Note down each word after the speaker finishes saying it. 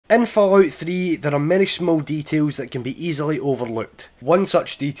In Fallout 3, there are many small details that can be easily overlooked. One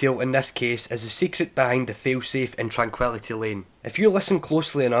such detail in this case is the secret behind the failsafe in Tranquillity Lane. If you listen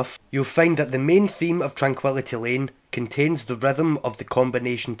closely enough, you'll find that the main theme of Tranquillity Lane contains the rhythm of the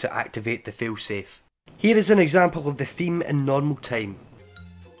combination to activate the failsafe. Here is an example of the theme in normal time.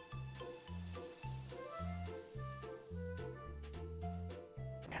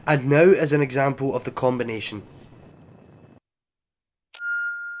 And now is an example of the combination.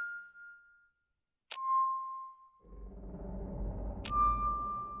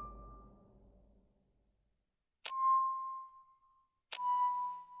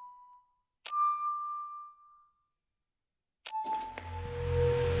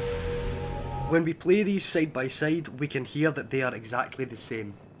 When we play these side by side, we can hear that they are exactly the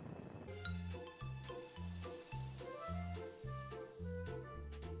same.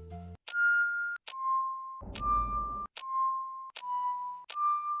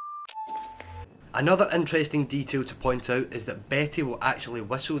 Another interesting detail to point out is that Betty will actually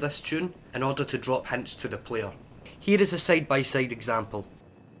whistle this tune in order to drop hints to the player. Here is a side by side example.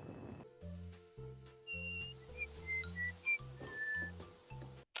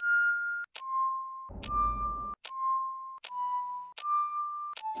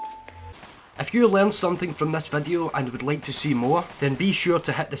 If you learned something from this video and would like to see more, then be sure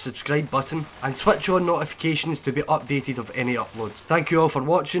to hit the subscribe button and switch on notifications to be updated of any uploads. Thank you all for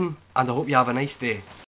watching, and I hope you have a nice day.